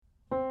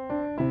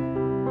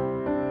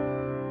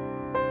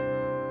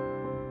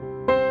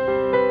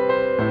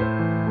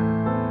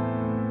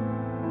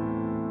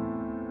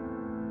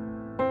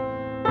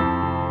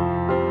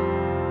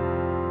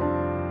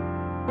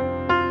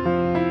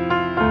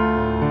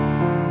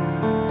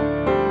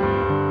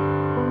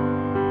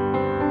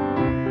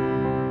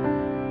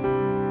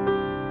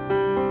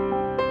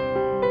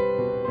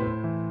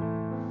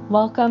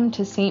Welcome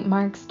to St.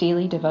 Mark's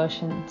Daily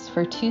Devotions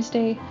for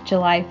Tuesday,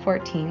 July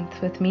 14th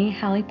with me,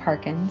 Hallie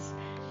Parkins,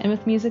 and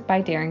with music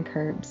by Darren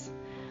Curbs.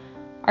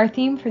 Our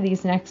theme for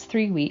these next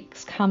 3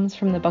 weeks comes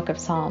from the Book of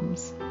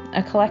Psalms,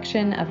 a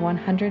collection of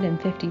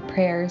 150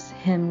 prayers,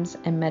 hymns,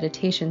 and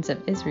meditations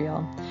of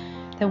Israel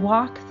that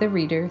walk the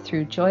reader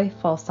through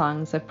joyful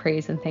songs of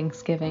praise and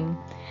thanksgiving,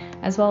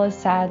 as well as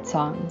sad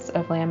songs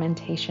of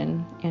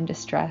lamentation and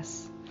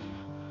distress.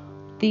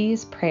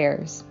 These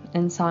prayers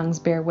and songs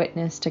bear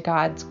witness to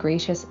God's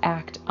gracious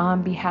act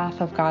on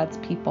behalf of God's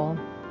people.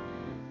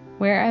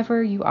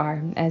 Wherever you are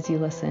as you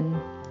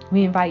listen,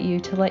 we invite you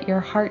to let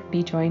your heart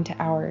be joined to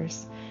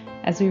ours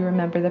as we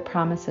remember the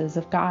promises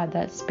of God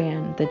that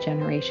span the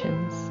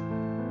generations.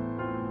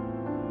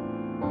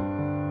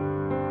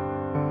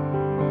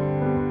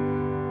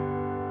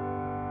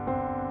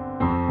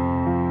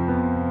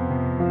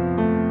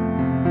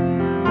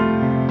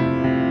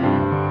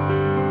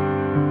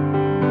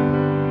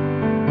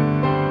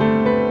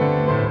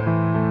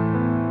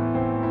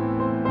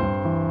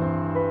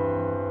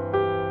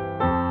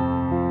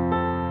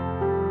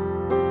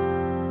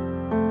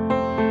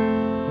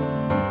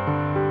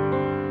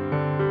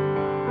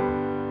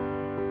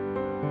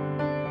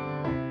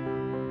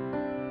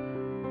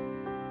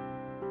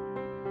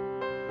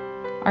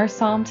 Our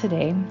psalm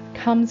today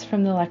comes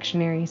from the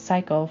lectionary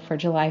cycle for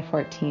July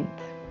 14th.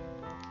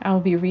 I will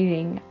be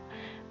reading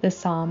the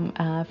psalm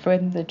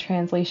from the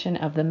translation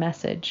of The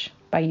Message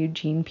by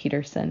Eugene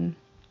Peterson.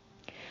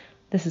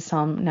 This is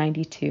Psalm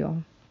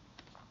 92.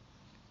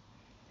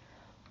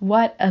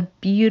 What a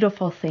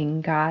beautiful thing,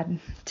 God,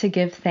 to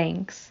give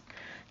thanks,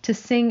 to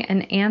sing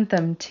an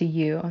anthem to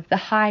you, the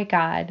high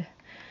God,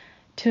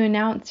 to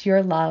announce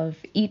your love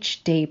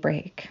each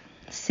daybreak,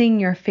 sing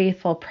your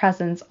faithful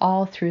presence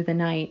all through the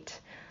night,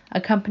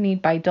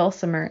 accompanied by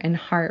dulcimer and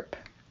harp,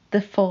 the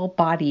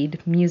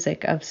full-bodied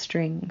music of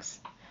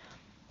strings.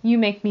 You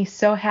make me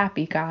so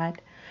happy,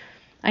 God.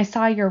 I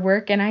saw your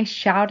work and I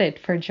shouted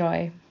for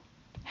joy.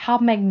 How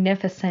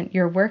magnificent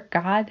your work,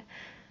 God.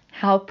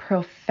 How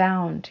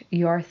profound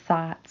your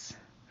thoughts.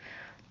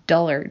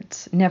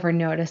 Dullards never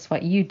notice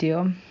what you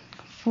do.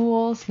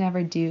 Fools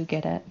never do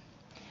get it.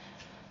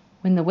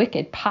 When the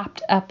wicked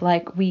popped up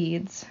like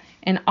weeds,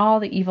 and all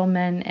the evil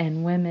men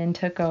and women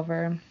took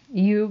over,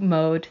 you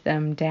mowed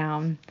them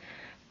down,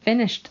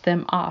 finished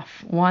them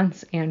off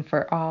once and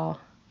for all.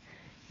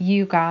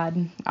 You,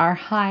 God, are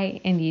high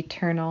and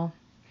eternal.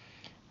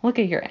 Look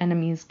at your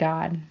enemies,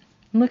 God.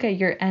 Look at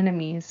your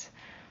enemies,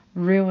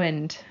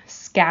 ruined,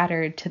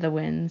 scattered to the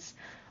winds,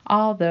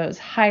 all those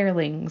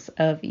hirelings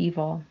of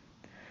evil.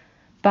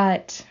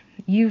 But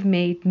you've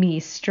made me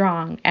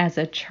strong as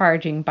a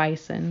charging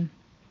bison.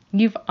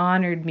 You've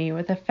honored me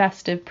with a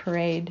festive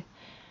parade.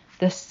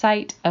 The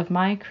sight of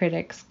my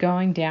critics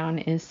going down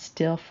is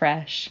still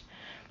fresh,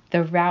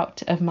 the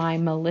rout of my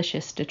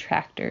malicious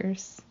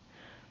detractors.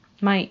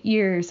 My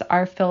ears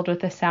are filled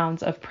with the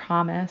sounds of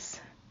promise.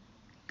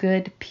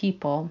 Good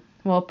people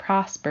will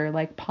prosper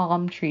like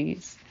palm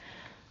trees,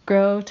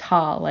 grow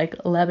tall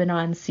like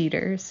Lebanon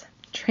cedars,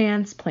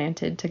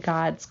 transplanted to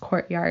God's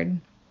courtyard.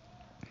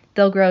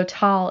 They'll grow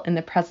tall in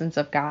the presence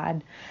of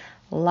God,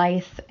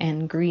 lithe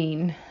and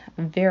green,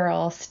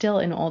 virile still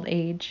in old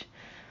age.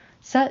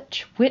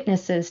 Such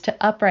witnesses to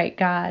upright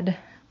God,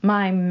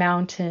 my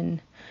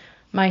mountain,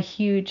 my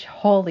huge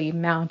holy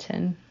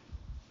mountain.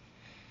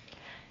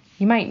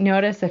 You might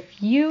notice a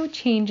few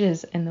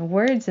changes in the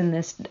words in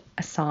this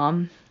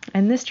psalm,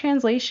 and this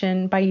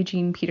translation by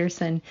Eugene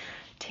Peterson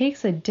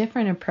takes a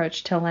different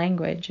approach to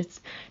language.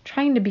 It's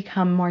trying to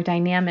become more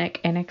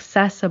dynamic and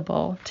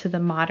accessible to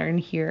the modern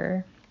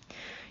hearer.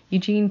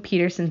 Eugene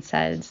Peterson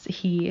says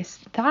he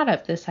thought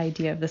up this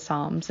idea of the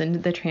Psalms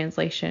and the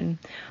translation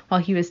while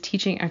he was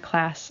teaching a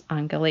class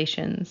on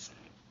Galatians.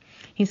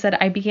 He said,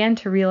 I began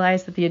to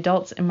realize that the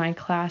adults in my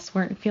class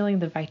weren't feeling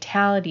the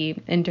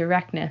vitality and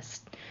directness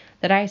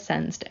that I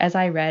sensed as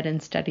I read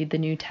and studied the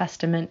New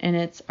Testament in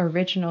its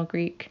original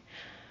Greek.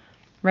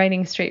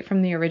 Writing straight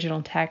from the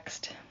original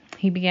text,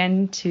 he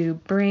began to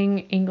bring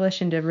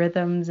English into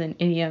rhythms and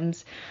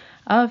idioms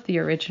of the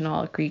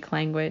original Greek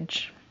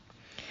language.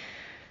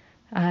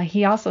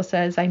 He also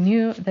says, I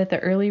knew that the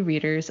early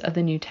readers of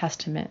the New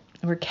Testament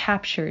were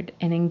captured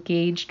and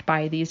engaged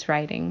by these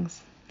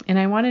writings, and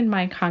I wanted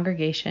my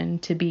congregation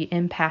to be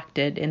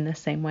impacted in the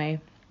same way.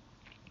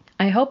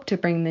 I hope to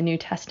bring the New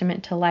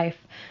Testament to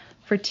life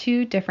for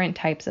 2 different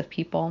types of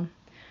people.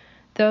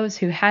 Those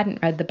who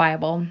hadn't read the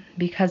Bible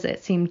because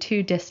it seemed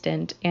too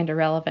distant and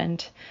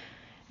irrelevant,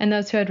 and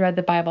those who had read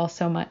the Bible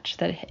so much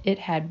that it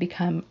had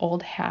become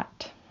old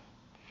hat.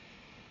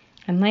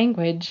 And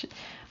language,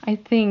 I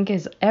think,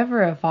 is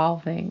ever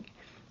evolving.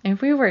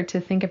 If we were to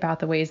think about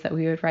the ways that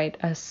we would write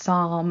a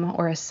psalm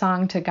or a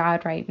song to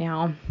God right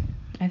now,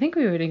 I think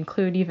we would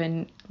include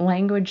even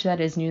language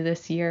that is new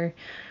this year.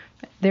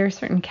 There are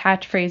certain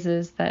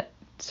catchphrases that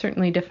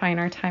certainly define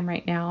our time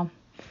right now.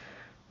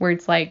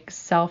 Words like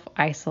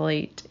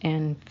self-isolate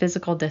and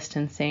physical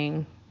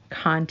distancing,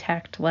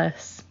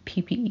 contactless,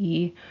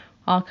 PPE,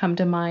 all come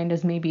to mind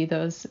as maybe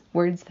those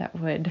words that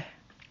would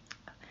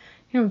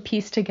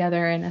pieced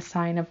together in a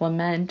sign of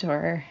lament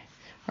or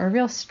a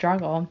real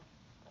struggle.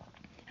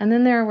 And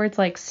then there are words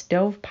like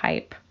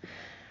stovepipe,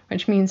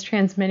 which means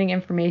transmitting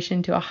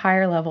information to a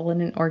higher level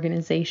in an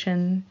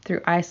organization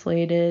through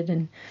isolated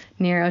and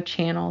narrow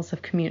channels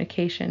of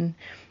communication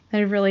that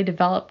have really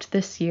developed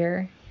this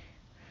year.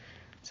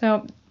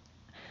 So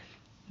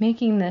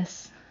making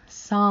this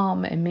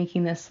psalm and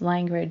making this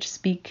language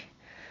speak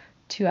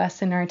to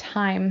us in our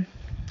time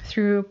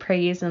through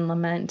praise and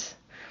lament,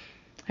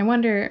 I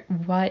wonder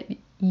what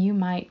you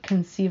might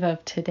conceive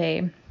of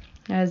today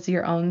as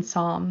your own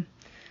psalm.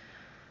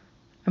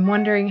 I'm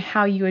wondering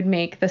how you would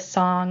make the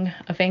song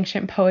of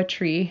ancient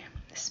poetry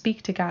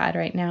speak to God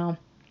right now,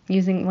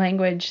 using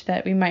language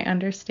that we might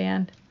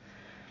understand.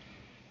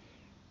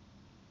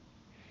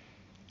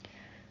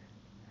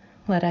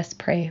 Let us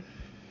pray.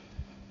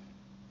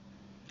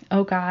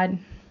 O God,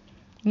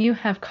 you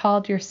have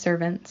called your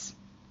servants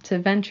to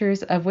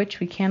ventures of which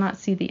we cannot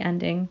see the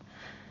ending,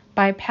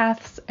 by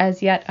paths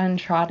as yet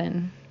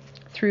untrodden,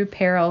 through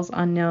perils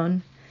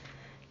unknown.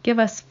 Give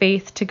us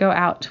faith to go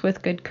out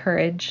with good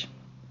courage,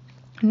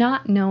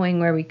 not knowing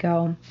where we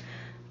go,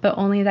 but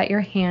only that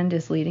your hand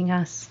is leading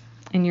us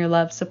and your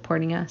love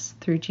supporting us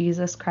through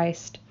Jesus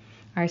Christ,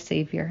 our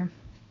Savior.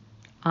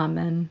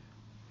 Amen.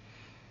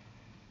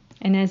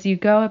 And as you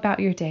go about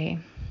your day,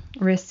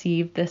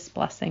 receive this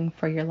blessing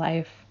for your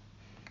life.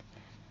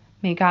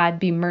 May God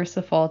be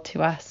merciful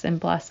to us and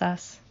bless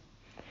us.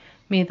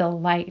 May the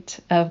light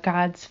of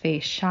God's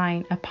face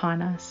shine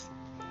upon us.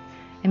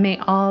 And may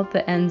all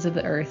the ends of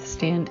the earth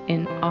stand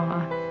in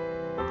awe.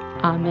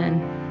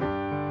 Amen.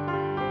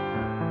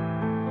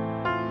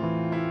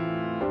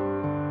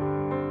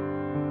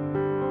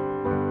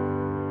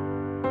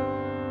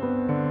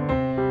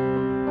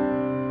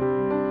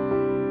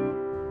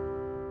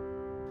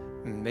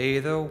 May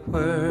the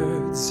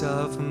words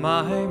of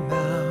my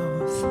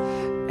mouth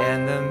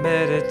and the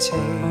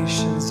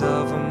meditations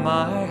of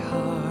my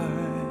heart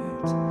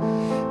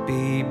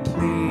be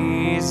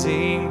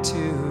pleasing to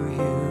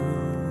you,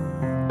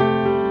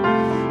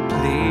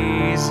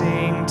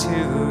 pleasing to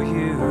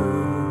you.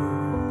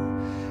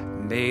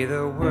 May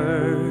the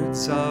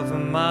words of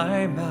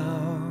my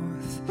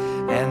mouth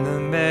and the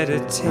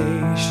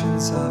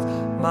meditations of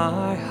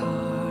my heart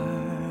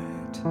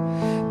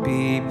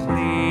be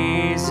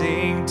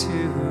pleasing to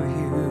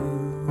you,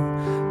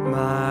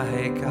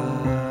 my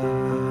God.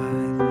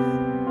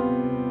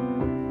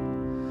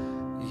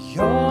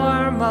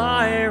 You're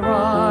my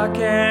rock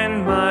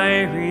and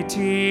my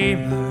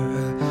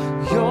redeemer.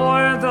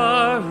 You're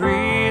the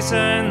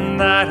reason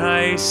that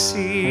I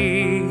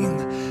sing.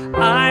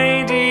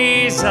 I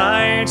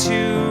desire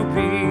to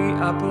be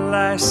a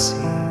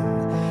blessing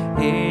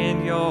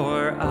in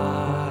your eyes.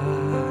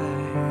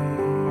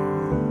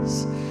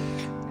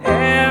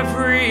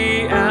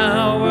 Every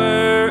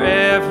hour,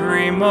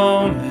 every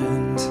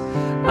moment,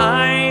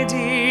 I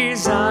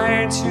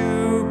desire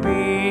to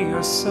be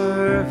your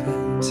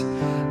servant.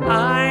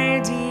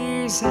 I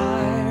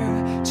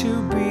desire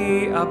to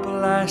be a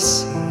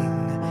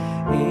blessing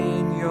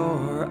in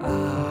your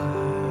eyes.